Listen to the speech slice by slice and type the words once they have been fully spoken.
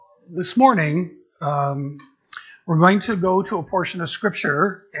this morning, we're going to go to a portion of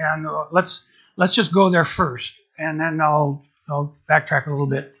Scripture, and let's just go there first, and then I'll backtrack a little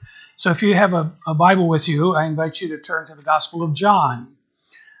bit. So if you have a Bible with you, I invite you to turn to the Gospel of John.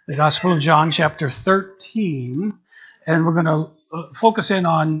 The Gospel of John, chapter 13, and we're going to focus in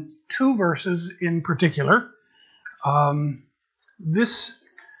on two verses in particular. This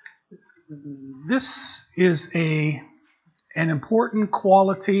is an important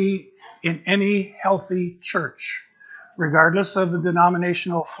quality in any healthy church, regardless of the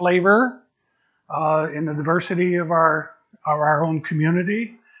denominational flavor, in the diversity of our own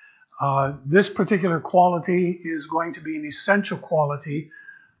community. This particular quality is going to be an essential quality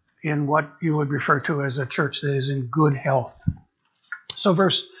in what you would refer to as a church that is in good health. So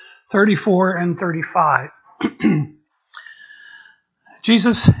verse 34 and 35.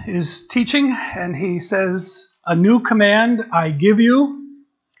 Jesus is teaching, and he says, "A new command I give you,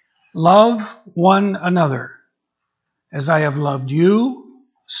 love one another. As I have loved you,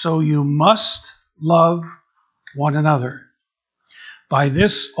 so you must love one another. By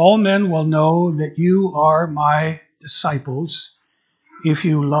this all men will know that you are my disciples, if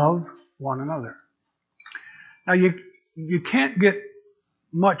you love one another." Now you can't get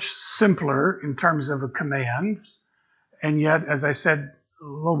much simpler in terms of a command, and yet, as I said a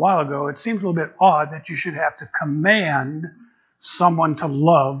little while ago, it seems a little bit odd that you should have to command someone to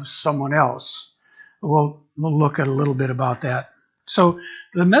love someone else. We'll look at a little bit about that. So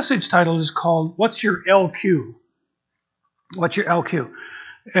the message title is called, "What's Your LQ?" What's your LQ?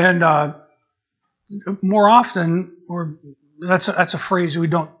 And more often, that's a phrase we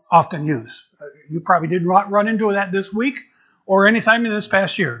don't often use. You probably did not run into that this week or anytime in this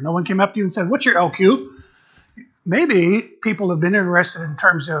past year. No one came up to you and said, "What's your LQ?" Maybe people have been interested in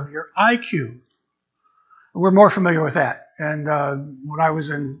terms of your IQ. We're more familiar with that. And when I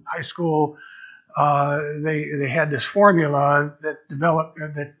was in high school, they had this formula that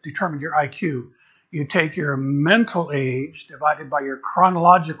determined your IQ. You take your mental age divided by your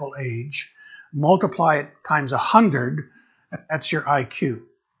chronological age, multiply it times 100, that's your IQ.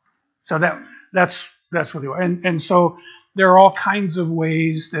 So that's what you are. And so there are all kinds of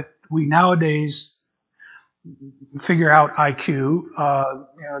ways that we nowadays figure out IQ.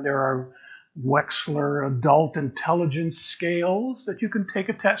 There are Wechsler adult intelligence scales that you can take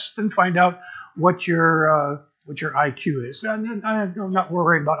a test and find out what your IQ is. And I'm not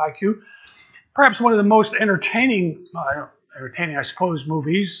worried about IQ. Perhaps one of the most entertaining, I suppose,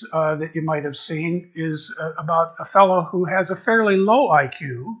 movies that you might have seen is about a fellow who has a fairly low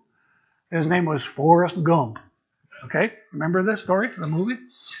IQ. His name was Forrest Gump. Okay, remember this story, the movie?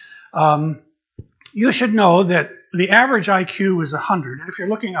 You should know that the average IQ is 100. And if you're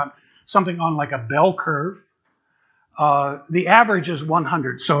looking at something on like a bell curve, the average is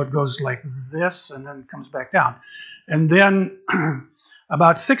 100. So it goes like this and then comes back down. And then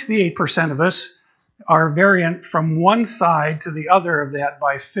about 68% of us are variant from one side to the other of that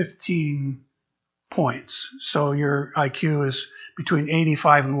by 15 points. So your IQ is between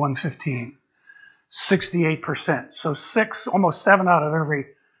 85 and 115. 68%. So almost 7 out of every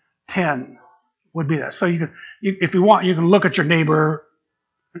 10 would be that. So if you want, you can look at your neighbor.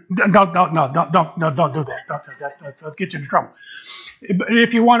 Don't do that. That'll get you into trouble. But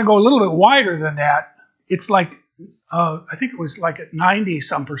if you want to go a little bit wider than that, it's like, I think it was like at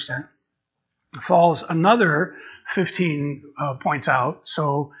 90-some%, falls another 15 points out.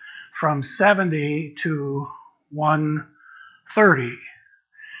 So from 70 to 130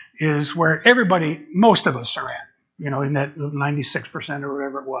 is where most of us are at, in that 96% or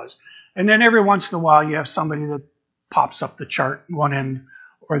whatever it was. And then every once in a while you have somebody that pops up the chart one end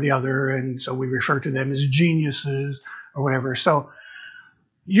or the other, and so we refer to them as geniuses or whatever. So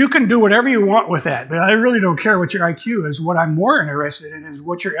you can do whatever you want with that, but I really don't care what your IQ is. What I'm more interested in is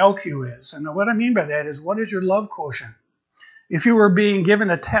what your LQ is. And what I mean by that is, what is your love quotient? If you were being given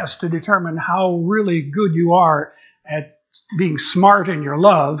a test to determine how really good you are at being smart in your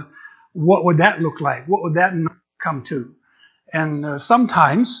love, what would that look like? What would that come to? And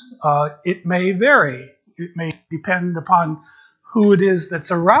sometimes it may vary. It may depend upon who it is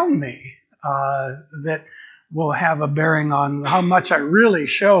that's around me that will have a bearing on how much I really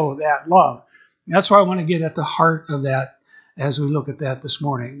show that love. And that's why I want to get at the heart of that as we look at that this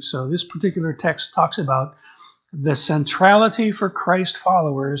morning. So this particular text talks about the centrality for Christ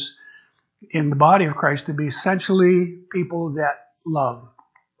followers in the body of Christ to be essentially people that love.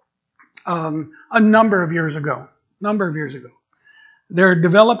 A number of years ago, there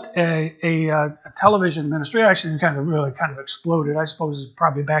developed a television ministry. Actually, kind of exploded. I suppose it's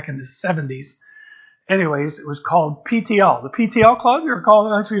probably back in the 70s. Anyways, it was called PTL. The PTL Club, you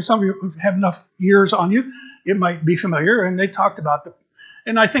recall, actually some of you have enough years on you, it might be familiar, and they talked about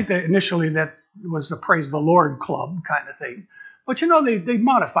and I think that initially that was the Praise the Lord Club kind of thing. But they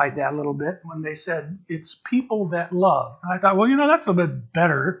modified that a little bit when they said it's people that love. And I thought, well, that's a little bit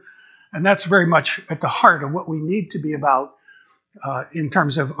better, and that's very much at the heart of what we need to be about in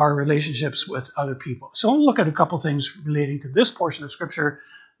terms of our relationships with other people. So we'll look at a couple things relating to this portion of Scripture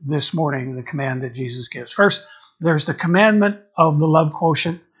this morning, the command that Jesus gives. First, there's the commandment of the love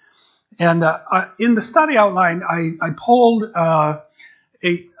quotient. And in the study outline, I pulled an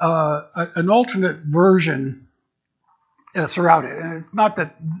alternate version throughout it. And it's not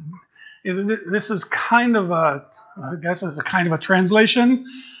that this is kind of I guess it's a kind of a translation,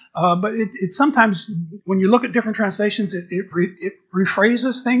 but it sometimes, when you look at different translations, it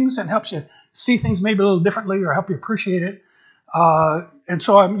rephrases things and helps you see things maybe a little differently or help you appreciate it. And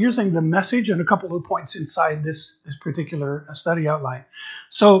so I'm using the Message and a couple of points inside this particular study outline.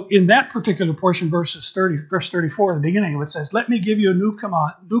 So in that particular portion, verse 34, the beginning of it says, "Let me give you a new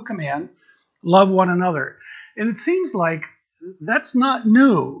command, love one another." And it seems like that's not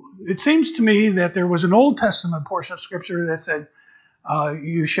new. It seems to me that there was an Old Testament portion of Scripture that said,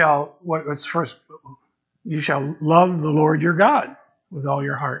 you shall love the Lord your God with all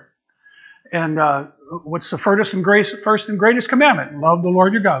your heart. And what's the first and greatest commandment? Love the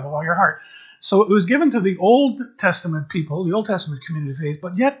Lord your God with all your heart. So it was given to the Old Testament people, the Old Testament community of faith,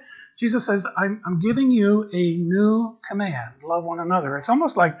 but yet Jesus says, I'm giving you a new command, love one another. It's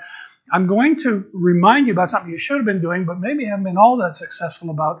almost like I'm going to remind you about something you should have been doing, but maybe haven't been all that successful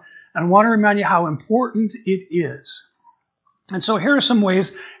about, and I want to remind you how important it is. And so here are some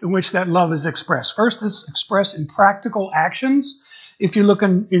ways in which that love is expressed. First, it's expressed in practical actions. If you look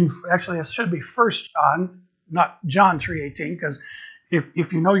actually, it should be 1 John, not John 3:18, because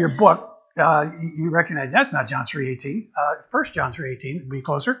if you know your book, you recognize that's not John 3:18. 1 John 3:18 would be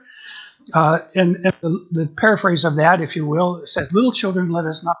closer. And the paraphrase of that, if you will, it says, "Little children, let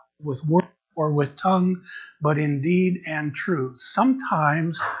us not with word or with tongue, but in deed and truth."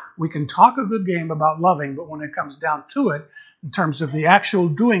 Sometimes we can talk a good game about loving, but when it comes down to it, in terms of the actual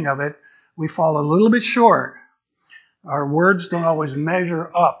doing of it, we fall a little bit short. Our words don't always measure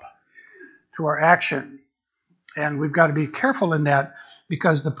up to our action. And we've got to be careful in that,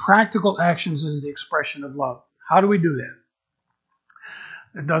 because the practical actions is the expression of love. How do we do that?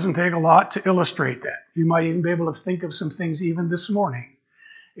 It doesn't take a lot to illustrate that. You might even be able to think of some things even this morning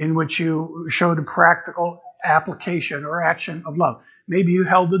in which you showed a practical application or action of love. Maybe you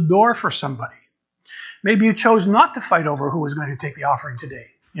held the door for somebody. Maybe you chose not to fight over who was going to take the offering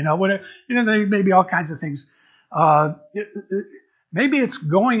today. There may be all kinds of things. Maybe it's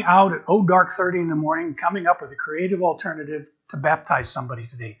going out at dark 30 in the morning, coming up with a creative alternative to baptize somebody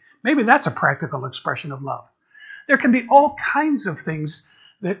today. Maybe that's a practical expression of love. There can be all kinds of things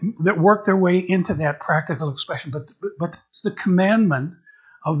that work their way into that practical expression, but it's the commandment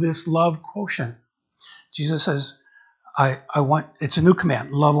of this love quotient. Jesus says, it's a new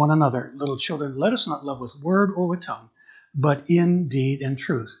command, love one another. Little children, let us not love with word or with tongue, but in deed and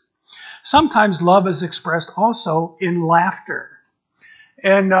truth. Sometimes love is expressed also in laughter.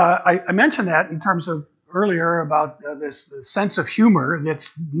 And I mentioned that in terms of earlier about this sense of humor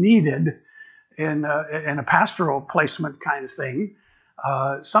that's needed in a pastoral placement kind of thing.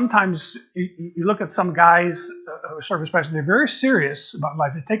 Sometimes you look at some guys who serve as pastors, they're very serious about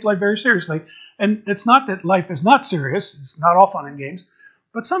life. They take life very seriously. And it's not that life is not serious. It's not all fun and games.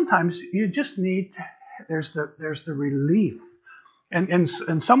 But sometimes you just need to, there's the relief. And in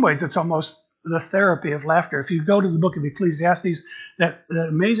some ways, it's almost the therapy of laughter. If you go to the book of Ecclesiastes, that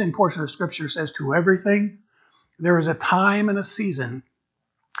amazing portion of Scripture says, to everything, there is a time and a season.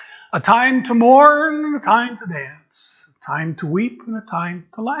 A time to mourn and a time to dance. A time to weep and a time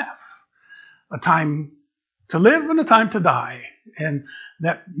to laugh. A time to live and a time to die. And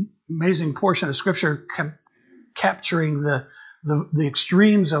that amazing portion of Scripture capturing the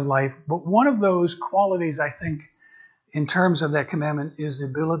extremes of life. But one of those qualities, I think, in terms of that commandment, is the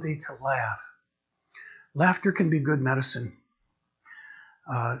ability to laugh. Laughter can be good medicine.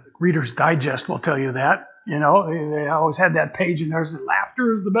 Reader's Digest will tell you that. They always had that page, and there's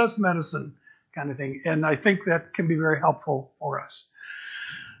laughter is the best medicine kind of thing. And I think that can be very helpful for us.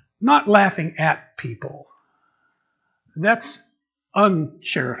 Not laughing at people. That's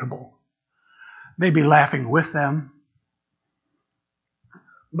uncharitable. Maybe laughing with them.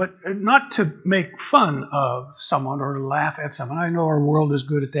 But not to make fun of someone or laugh at someone. I know our world is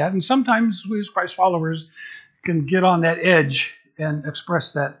good at that. And sometimes we as Christ followers can get on that edge and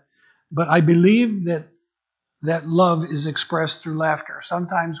express that. But I believe that love is expressed through laughter.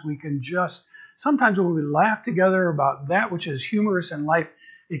 Sometimes we can just sometimes when we laugh together about that which is humorous in life,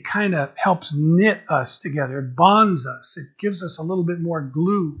 it kind of helps knit us together. It bonds us. It gives us a little bit more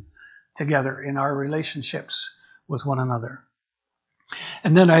glue together in our relationships with one another.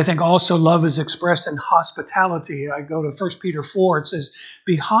 And then I think also love is expressed in hospitality. I go to 1 Peter 4. It says,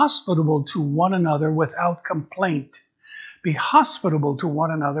 be hospitable to one another without complaint. Be hospitable to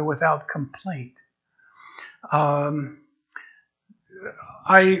one another without complaint. In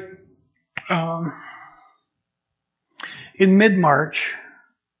mid-March,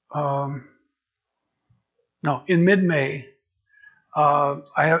 in mid-May,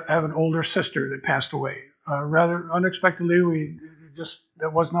 I have an older sister that passed away. Rather unexpectedly,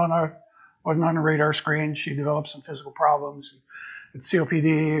 that wasn't on the radar screen. She developed some physical problems, and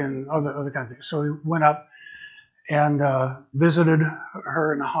COPD and other kind of things. So we went up and visited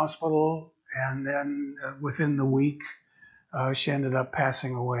her in the hospital, and then within the week, she ended up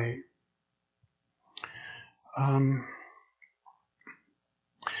passing away.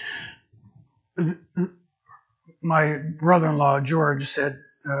 My brother-in-law George said,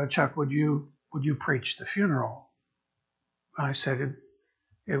 "Chuck, would you preach the funeral?" I said,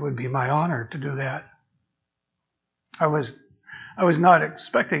 "It would be my honor to do that." I was not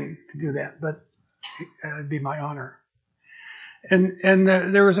expecting to do that, but it'd be my honor. And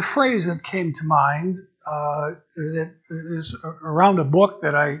there was a phrase that came to mind that is around a book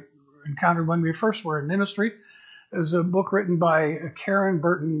that I encountered when we first were in ministry. It was a book written by Karen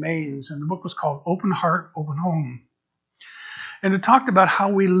Burton Maines, and the book was called Open Heart, Open Home. And it talked about how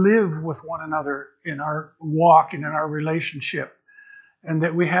we live with one another in our walk and in our relationship, and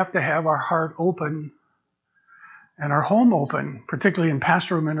that we have to have our heart open and our home open, particularly in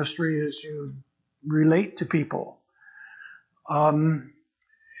pastoral ministry as you relate to people. And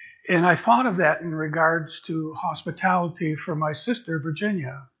I thought of that in regards to hospitality for my sister,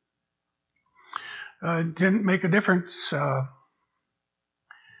 Virginia. It didn't make a difference who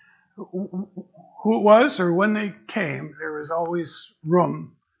it was or when they came. There was always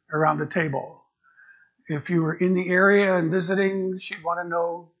room around the table. If you were in the area and visiting, she'd want to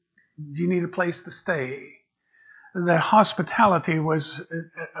know, do you need a place to stay? That hospitality was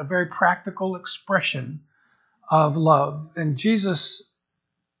a very practical expression of love. And Jesus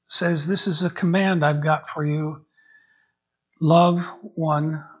says, this is a command I've got for you. Love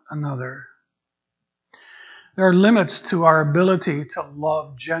one another. There are limits to our ability to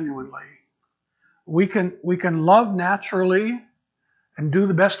love genuinely. We can love naturally and do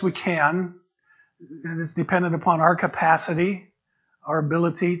the best we can. And it's dependent upon our capacity, our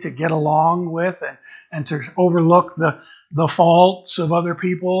ability to get along with and to overlook the faults of other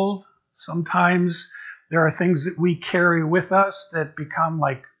people. Sometimes there are things that we carry with us that become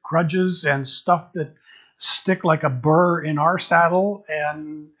like grudges and stuff that stick like a burr in our saddle,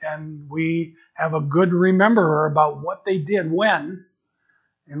 and we have a good rememberer about what they did when,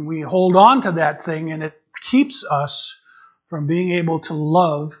 and we hold on to that thing, and it keeps us from being able to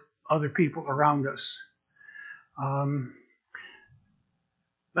love other people around us. And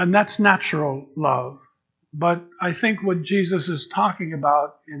that's natural love. But I think what Jesus is talking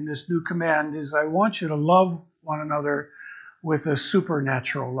about in this new command is, I want you to love one another with a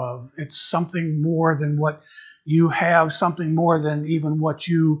supernatural love. It's something more than what you have, something more than even what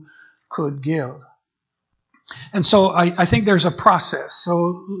you could give. And so I think there's a process.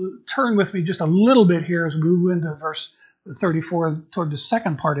 So turn with me just a little bit here as we move into verse 34, toward the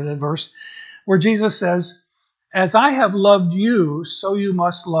second part of that verse, where Jesus says, as I have loved you, so you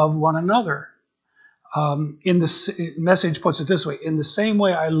must love one another. In the Message puts it this way, in the same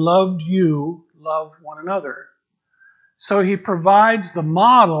way I loved you, love one another. So he provides the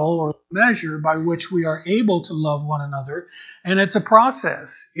model or measure by which we are able to love one another. And it's a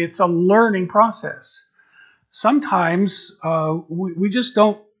process. It's a learning process. Sometimes we just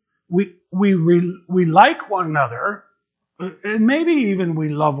don't, we like one another, and maybe even we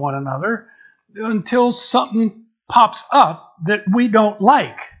love one another until something pops up that we don't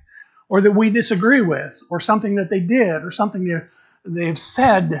like, or that we disagree with, or something that they did, or something they've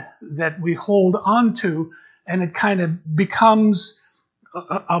said that we hold on to. And it kind of becomes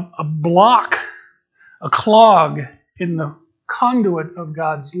a block, a clog in the conduit of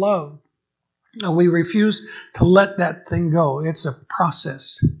God's love. We refuse to let that thing go. It's a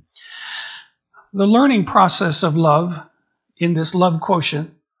process. The learning process of love in this love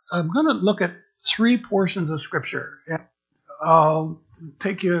quotient, I'm going to look at three portions of Scripture. I'll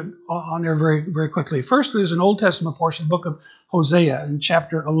take you on there very, very quickly. First is an Old Testament portion, book of Hosea in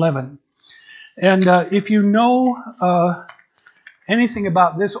chapter 11. And if you know anything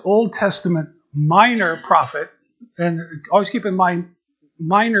about this Old Testament minor prophet, and always keep in mind,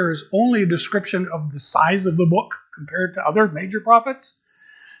 minor is only a description of the size of the book compared to other major prophets.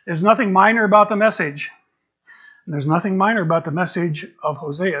 There's nothing minor about the message. And there's nothing minor about the message of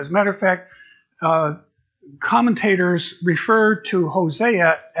Hosea. As a matter of fact, commentators refer to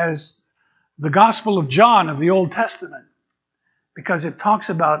Hosea as the Gospel of John of the Old Testament, because it talks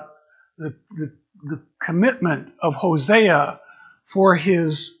about the commitment of Hosea for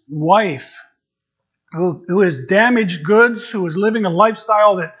his wife, who has damaged goods, who is living a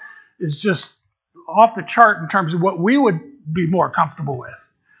lifestyle that is just off the chart in terms of what we would be more comfortable with.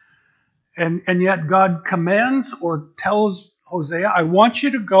 And yet God commands or tells Hosea, I want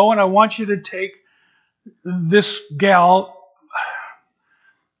you to go and I want you to take this gal.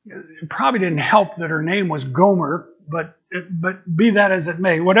 It probably didn't help that her name was Gomer, but be that as it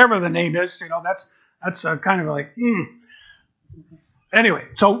may, whatever the name is, that's kind of like, Anyway,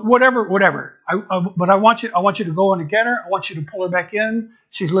 so whatever. But I want you to go in and get her. I want you to pull her back in.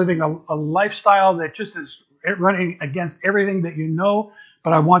 She's living a lifestyle that just is running against everything that you know.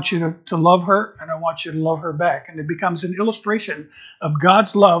 But I want you to love her, and I want you to love her back. And it becomes an illustration of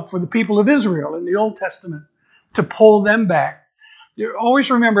God's love for the people of Israel in the Old Testament, to pull them back. You always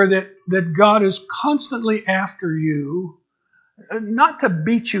remember that God is constantly after you, not to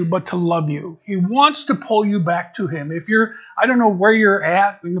beat you, but to love you. He wants to pull you back to Him. I don't know where you're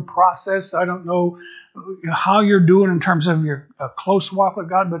at in the process. I don't know how you're doing in terms of your close walk with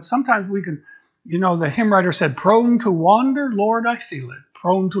God, but sometimes we can, the hymn writer said, prone to wander, Lord, I feel it.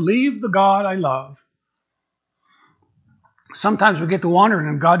 Prone to leave the God I love. Sometimes we get to wandering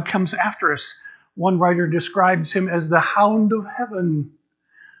and God comes after us. One writer describes Him as the hound of heaven,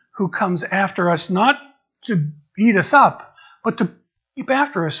 who comes after us not to eat us up, but to keep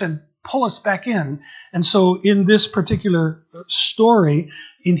after us and pull us back in. And so in this particular story,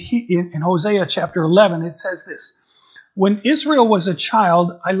 in Hosea chapter 11, it says this: when Israel was a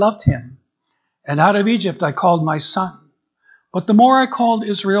child, I loved him, and out of Egypt I called my son. But the more I called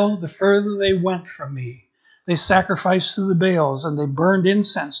Israel, the further they went from me. They sacrificed to the Baals, and they burned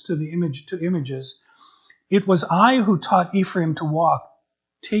incense to images. It was I who taught Ephraim to walk,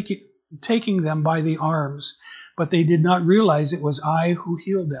 taking them by the arms, but they did not realize it was I who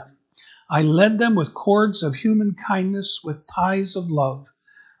healed them. I led them with cords of human kindness, with ties of love.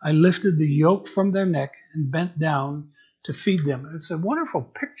 I lifted the yoke from their neck and bent down to feed them. It's a wonderful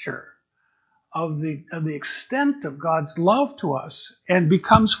picture of the extent of God's love to us, and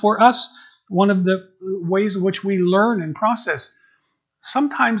becomes for us one of the ways in which we learn and process.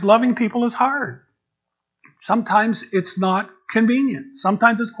 Sometimes loving people is hard. Sometimes it's not convenient.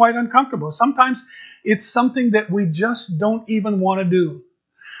 Sometimes it's quite uncomfortable. Sometimes it's something that we just don't even want to do.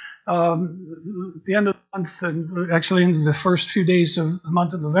 At the end of the month, and actually into the first few days of the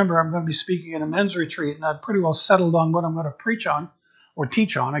month of November, I'm going to be speaking at a men's retreat, and I've pretty well settled on what I'm going to preach on, or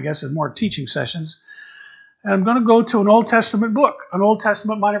teach on, I guess, in more teaching sessions. And I'm going to go to an Old Testament book, an Old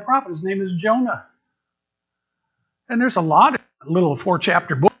Testament minor prophet. His name is Jonah. And there's a lot of little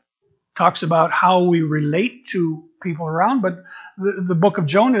 4-chapter book talks about how we relate to people around, but the book of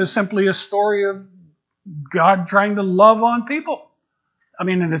Jonah is simply a story of God trying to love on people. I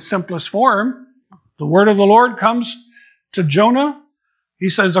mean, in its simplest form, the word of the Lord comes to Jonah. He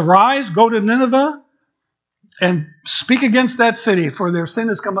says, arise, go to Nineveh, and speak against that city, for their sin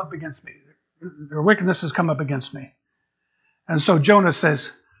has come up against me. Their wickedness has come up against me. And so Jonah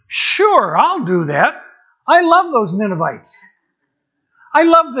says, sure, I'll do that. I love those Ninevites. I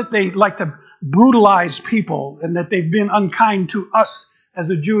love that they like to brutalize people and that they've been unkind to us as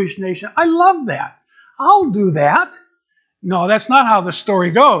a Jewish nation. I love that. I'll do that. No, that's not how the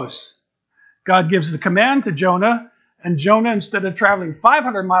story goes. God gives the command to Jonah, and Jonah, instead of traveling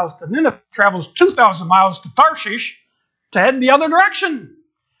 500 miles to Nineveh, travels 2,000 miles to Tarshish to head the other direction.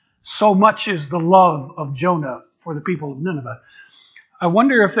 So much is the love of Jonah for the people of Nineveh. I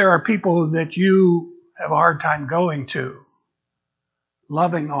wonder if there are people that you have a hard time going to,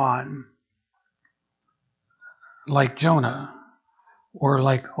 loving on, like Jonah or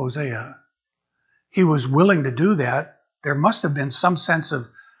like Hosea. He was willing to do that. There must have been some sense of,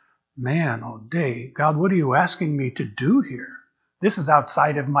 man, oh day, God, what are you asking me to do here? This is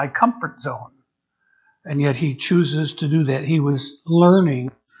outside of my comfort zone. And yet he chooses to do that. He was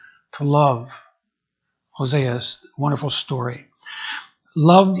learning to love. Hosea's wonderful story.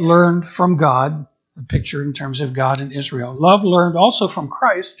 Love learned from God, a picture in terms of God and Israel. Love learned also from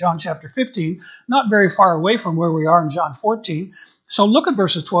Christ, John chapter 15, not very far away from where we are in John 14. So look at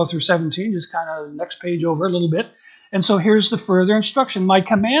verses 12 through 17, just kind of next page over a little bit. And so here's the further instruction. My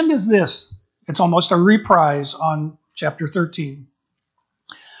command is this. It's almost a reprise on chapter 13.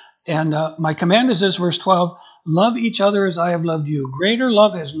 And my command is this, verse 12, Love each other as I have loved you. Greater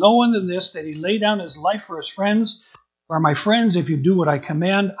love has no one than this, that he lay down his life for his friends. You are my friends if you do what I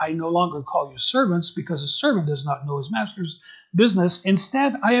command. I no longer call you servants, because a servant does not know his master's business.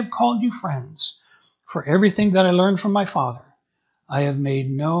 Instead, I have called you friends. For everything that I learned from my Father, I have made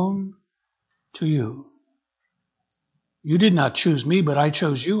known to you. You did not choose me, but I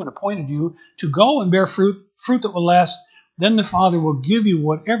chose you and appointed you to go and bear fruit that will last. Then the Father will give you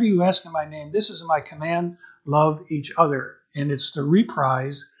whatever you ask in my name. This is my command, love each other. And it's the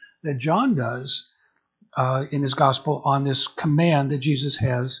reprise that John does in his gospel on this command that Jesus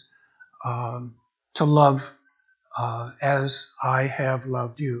has to love as I have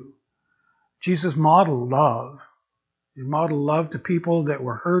loved you. Jesus modeled love. He modeled love to people that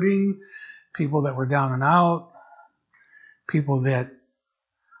were hurting, people that were down and out, people that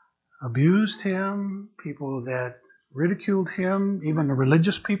abused him, people that ridiculed him, even the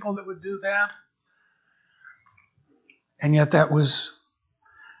religious people that would do that. And yet that was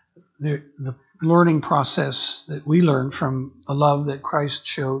the learning process that we learned from the love that Christ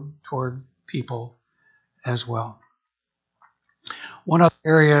showed toward people as well. One other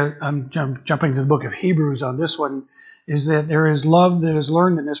area, I'm jumping to the book of Hebrews on this one, is that there is love that is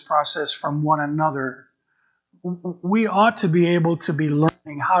learned in this process from one another. We ought to be able to be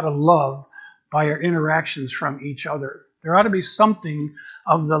learning how to love by our interactions from each other. There ought to be something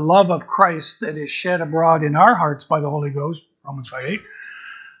of the love of Christ that is shed abroad in our hearts by the Holy Ghost, Romans 5:8,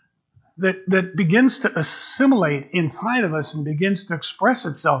 that begins to assimilate inside of us and begins to express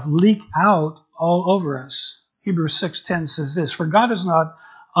itself, leak out all over us. Hebrews 6:10 says this, "For God is not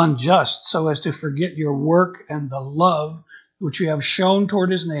unjust so as to forget your work and the love which you have shown toward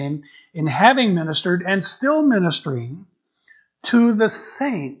his name in having ministered and still ministering to the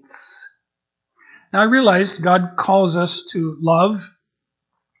saints." Now I realize God calls us to love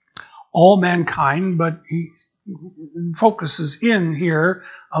all mankind, but he focuses in here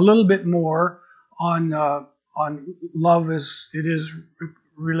a little bit more on love as it is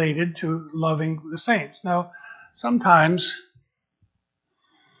related to loving the saints. Now, sometimes,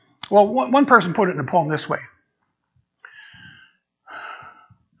 well, one person put it in a poem this way: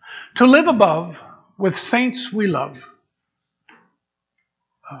 to live above with saints we love,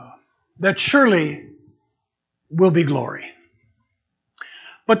 that surely will be glory.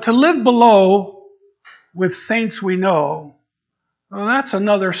 But to live below with saints we know, well, that's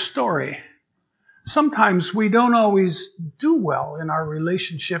another story. Sometimes we don't always do well in our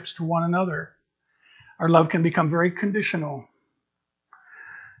relationships to one another. Our love can become very conditional.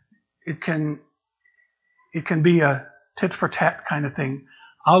 It can be a tit for tat kind of thing.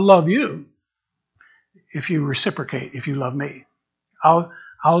 I'll love you if you reciprocate, if you love me. I'll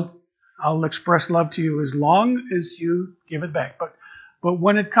express love to you as long as you give it back. But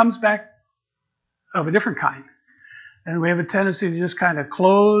when it comes back of a different kind, and we have a tendency to just kind of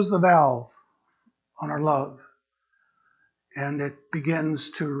close the valve on our love, and it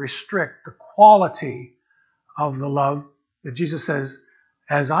begins to restrict the quality of the love that Jesus says,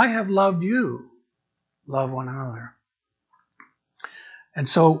 as I have loved you, love one another. And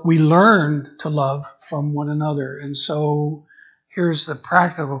so we learn to love from one another. And so here's the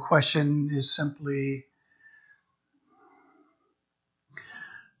practical question, is simply,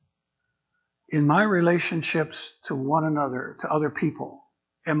 in my relationships to one another, to other people,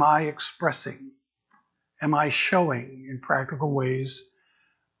 am I expressing, am I showing in practical ways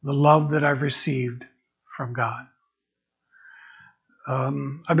the love that I've received from God?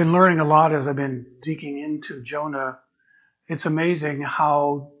 I've been learning a lot as I've been digging into Jonah. It's amazing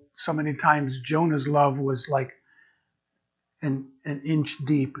how so many times Jonah's love was like an inch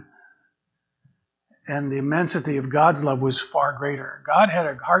deep, and the immensity of God's love was far greater. God had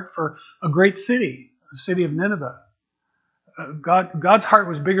a heart for a great city, the city of Nineveh. God's heart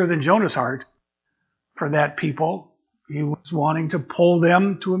was bigger than Jonah's heart for that people. He was wanting to pull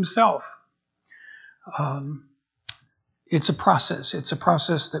them to himself. It's a process. It's a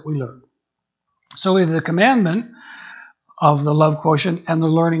process that we learn. So we have the commandment of the love quotient and the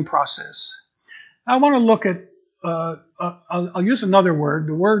learning process. I want to look at, I'll use another word.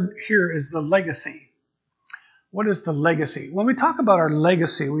 The word here is the legacy. What is the legacy? When we talk about our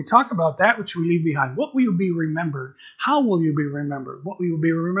legacy, we talk about that which we leave behind. What will you be remembered? How will you be remembered? What will you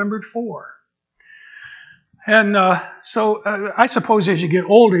be remembered for? And so I suppose as you get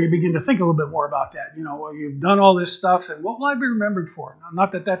older, you begin to think a little bit more about that. You know, well, you've done all this stuff, and what will I be remembered for?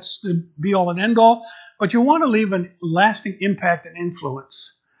 Not that that's the be-all and end-all, but you want to leave a lasting impact and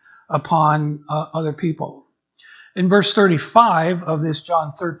influence upon other people. In verse 35 of this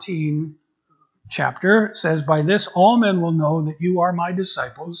John 13 chapter, it says, "By this all men will know that you are my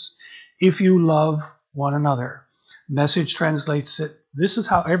disciples, if you love one another. Message translates it, this is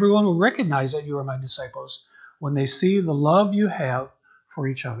how everyone will recognize that you are my disciples, when they see the love you have for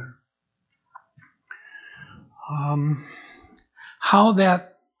each other. How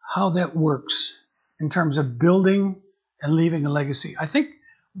that works in terms of building and leaving a legacy. I think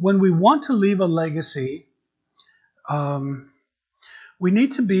when we want to leave a legacy, we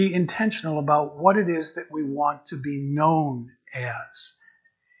need to be intentional about what it is that we want to be known as.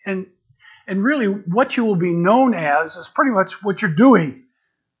 And really what you will be known as is pretty much what you're doing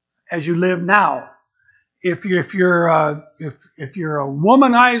as you live now. If you're a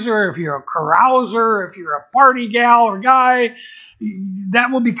womanizer, if you're a carouser, if you're a party gal or guy,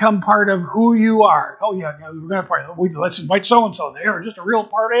 that will become part of who you are. Oh yeah, we're going to party. Let's invite so-and-so. They are just a real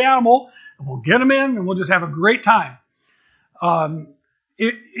party animal, and we'll get them in, and we'll just have a great time.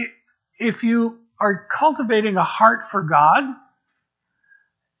 If you are cultivating a heart for God,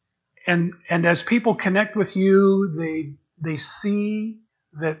 and as people connect with you, they see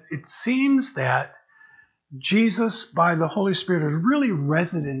that it seems that Jesus, by the Holy Spirit, is really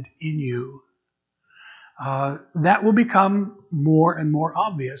resident in you. That will become more and more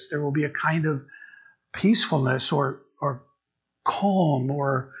obvious. There will be a kind of peacefulness or calm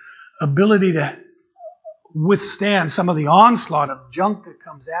or ability to withstand some of the onslaught of junk that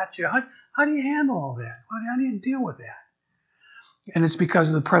comes at you. How do you handle all that? How do you deal with that? And it's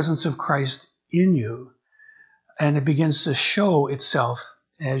because of the presence of Christ in you. And it begins to show itself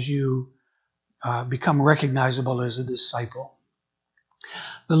as you become recognizable as a disciple.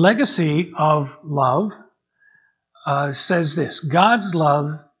 The legacy of love says this: God's love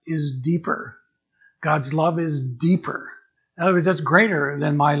is deeper. God's love is deeper. In other words, that's greater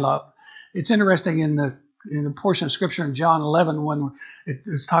than my love. It's interesting in the portion of Scripture in John 11 when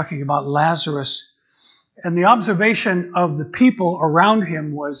it's talking about Lazarus, and the observation of the people around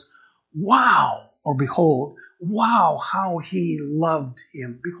him was, wow, or behold, wow, how he loved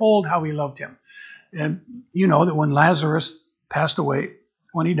him. Behold how he loved him. And you know that when Lazarus passed away,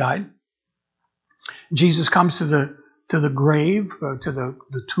 when he died, Jesus comes to the grave, to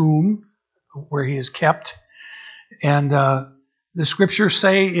the tomb where he is kept. And the scriptures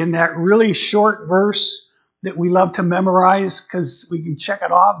say in that really short verse that we love to memorize because we can check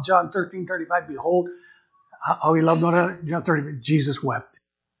it off, John 13:35, behold how he loved one another. John 30, Jesus wept.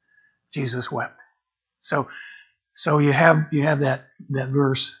 Jesus wept. So you have that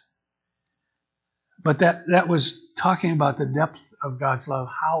verse. But that was talking about the depth of God's love,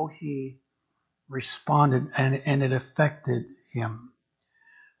 how he responded and it affected him.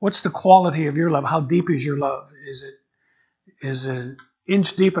 What's the quality of your love? How deep is your love? Is it an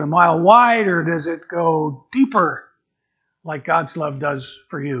inch deep and a mile wide, or does it go deeper like God's love does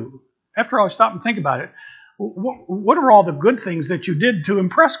for you? After all, stop and think about it. What are all the good things that you did to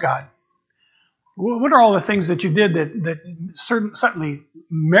impress God? What are all the things that you did that certainly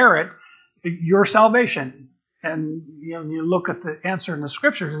merit your salvation? And you look at the answer in the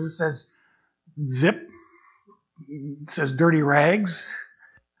scriptures, it says zip, it says dirty rags,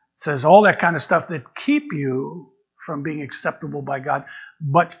 it says all that kind of stuff that keep you from being acceptable by God,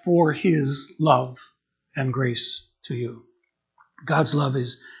 but for his love and grace to you. God's love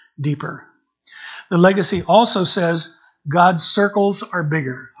is deeper. The legacy also says God's circles are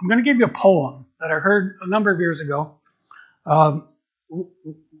bigger. I'm going to give you a poem that I heard a number of years ago.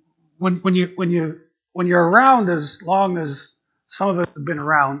 When you're around as long as some of us have been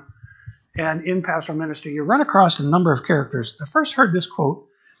around and in pastoral ministry, you run across a number of characters. I first heard this quote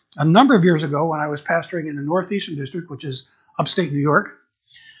a number of years ago when I was pastoring in the Northeastern District, which is upstate New York.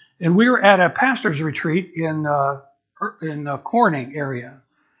 And we were at a pastor's retreat in the Corning area.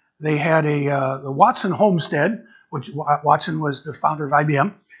 They had the Watson homestead, which Watson was the founder of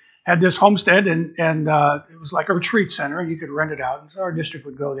IBM, had this homestead, and it was like a retreat center, and you could rent it out. And so our district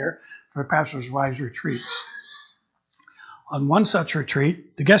would go there for pastors' wives' retreats. On one such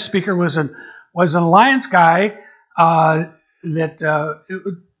retreat, the guest speaker was an Alliance guy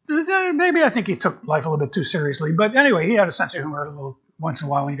maybe I think he took life a little bit too seriously, but anyway, he had a sense of humor a little once in a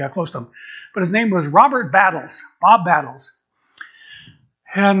while when you got close to him. But his name was Bob Battles.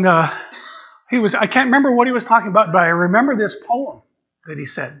 And I can't remember what he was talking about, but I remember this poem that he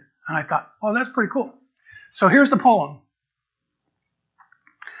said. And I thought, oh, that's pretty cool. So here's the poem.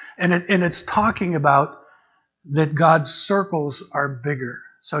 And it's talking about that God's circles are bigger.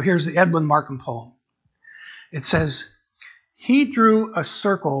 So here's the Edwin Markham poem. It says, he drew a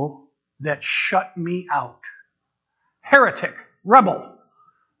circle that shut me out. Heretic, rebel,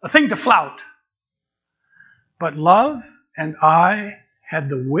 a thing to flout. But love and I had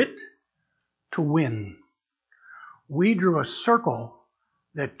the wit to win. We drew a circle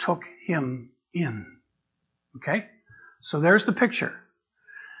that took him in. Okay? So there's the picture.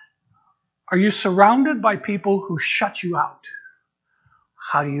 Are you surrounded by people who shut you out?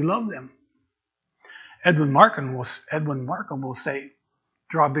 How do you love them? Edwin Markham will say,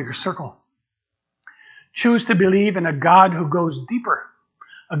 draw a bigger circle. Choose to believe in a God who goes deeper,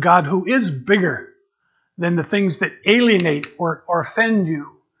 a God who is bigger than the things that alienate or offend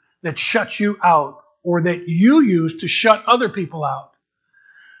you, that shut you out, or that you use to shut other people out.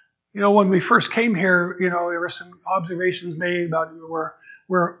 You know, when we first came here, you know, there were some observations made about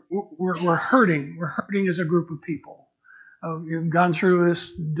we're hurting. We're hurting as a group of people. You've gone through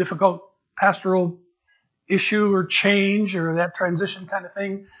this difficult pastoral issue or change or that transition kind of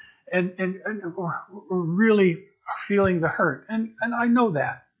thing, and we're really feeling the hurt. And I know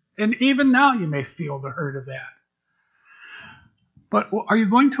that. And even now you may feel the hurt of that. But are you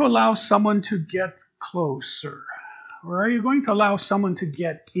going to allow someone to get closer? Or are you going to allow someone to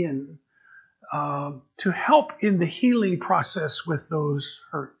get in to help in the healing process with those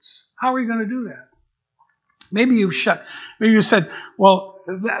hurts? How are you going to do that? Maybe you said, well,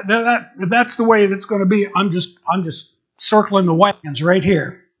 that's the way it's going to be. I'm just circling the wagons right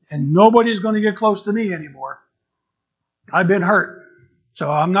here, and nobody's going to get close to me anymore. I've been hurt,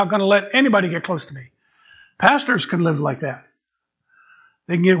 so I'm not going to let anybody get close to me. Pastors can live like that.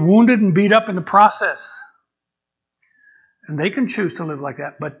 They can get wounded and beat up in the process, and they can choose to live like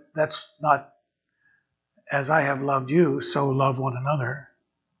that. But that's not, as I have loved you, so love one another.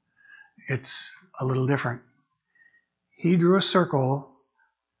 It's a little different. He drew a circle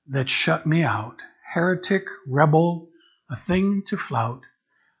that shut me out. Heretic, rebel, a thing to flout.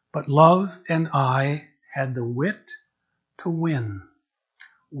 But love and I had the wit to win.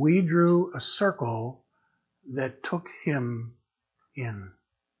 We drew a circle that took him in.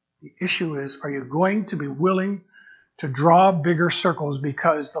 The issue is, are you going to be willing to draw bigger circles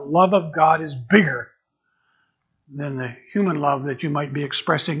because the love of God is bigger than the human love that you might be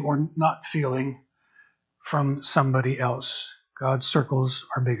expressing or not feeling from somebody else? God's circles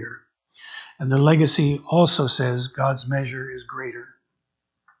are bigger. And the legacy also says God's measure is greater.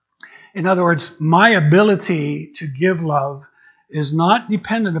 In other words, my ability to give love is not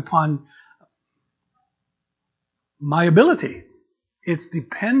dependent upon my ability. It's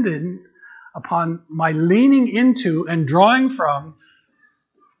dependent upon my leaning into and drawing from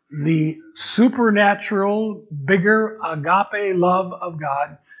the supernatural, bigger agape love of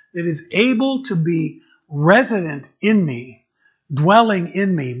God that is able to be resident in me, dwelling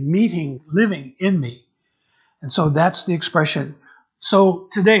in me, meeting, living in me. And so that's the expression. So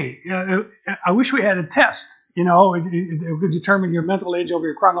today, I wish we had a test. You know, it could determine your mental age over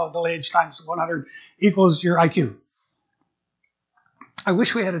your chronological age times 100 equals your IQ. I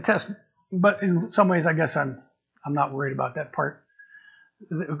wish we had a test, but in some ways, I guess I'm not worried about that part.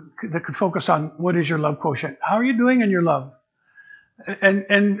 That could focus on what is your love quotient. How are you doing in your love?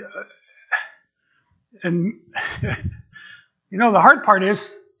 And you know, the hard part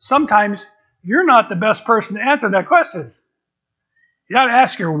is sometimes you're not the best person to answer that question. You got to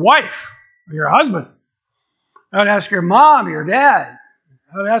ask your wife or your husband. You got to ask your mom or your dad.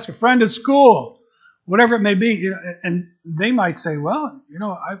 You got to ask a friend at school, whatever it may be. You know, and they might say, well, you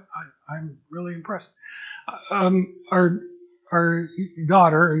know, I'm really impressed. Our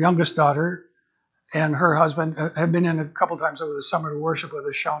daughter, our youngest daughter, and her husband have been in a couple times over the summer to worship with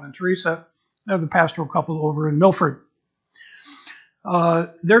us, Sean and Teresa. They're the pastoral couple over in Milford.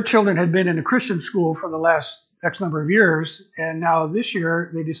 Their children had been in a Christian school for the last X number of years, and now this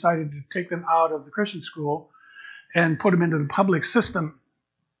year they decided to take them out of the Christian school and put them into the public system.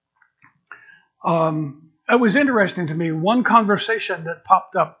 It was interesting to me. One conversation that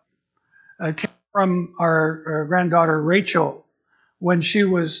popped up came from our granddaughter Rachel when she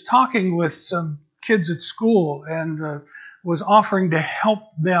was talking with some kids at school and was offering to help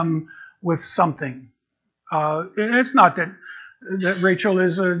them with something. It's not that Rachel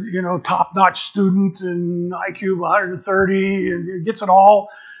is a top-notch student and IQ of 130 and gets it all.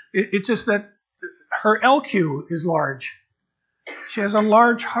 It's just that her LQ is large. She has a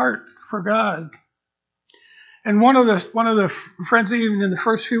large heart for God. And one of the friends, even in the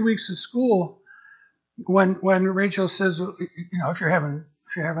first few weeks of school, when Rachel says, if you're having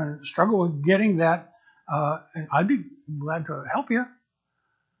a struggle with getting that, I'd be glad to help you.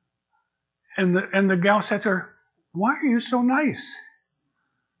 And the gal said to her, why are you so nice?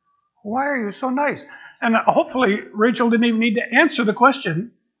 Why are you so nice? And hopefully Rachel didn't even need to answer the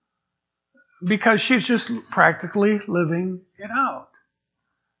question because she's just practically living it out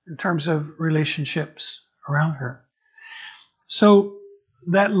in terms of relationships around her. So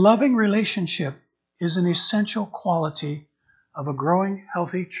that loving relationship is an essential quality of a growing,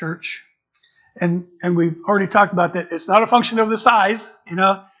 healthy church And we've already talked about that. It's not a function of the size,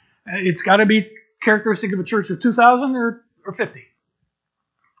 It's got to be characteristic of a church of 2,000 or 50.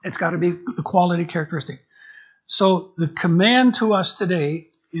 It's got to be the quality characteristic. So the command to us today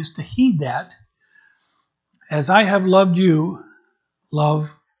is to heed that. As I have loved you, love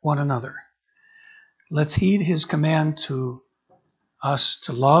one another. Let's heed his command to us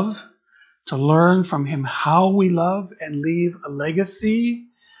to love, to learn from him how we love, and leave a legacy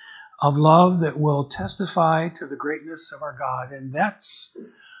of love that will testify to the greatness of our God. And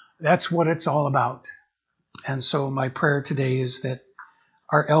that's what it's all about. And so my prayer today is that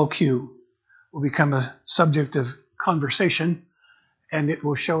our LQ will become a subject of conversation, and it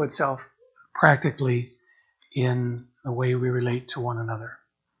will show itself practically in the way we relate to one another.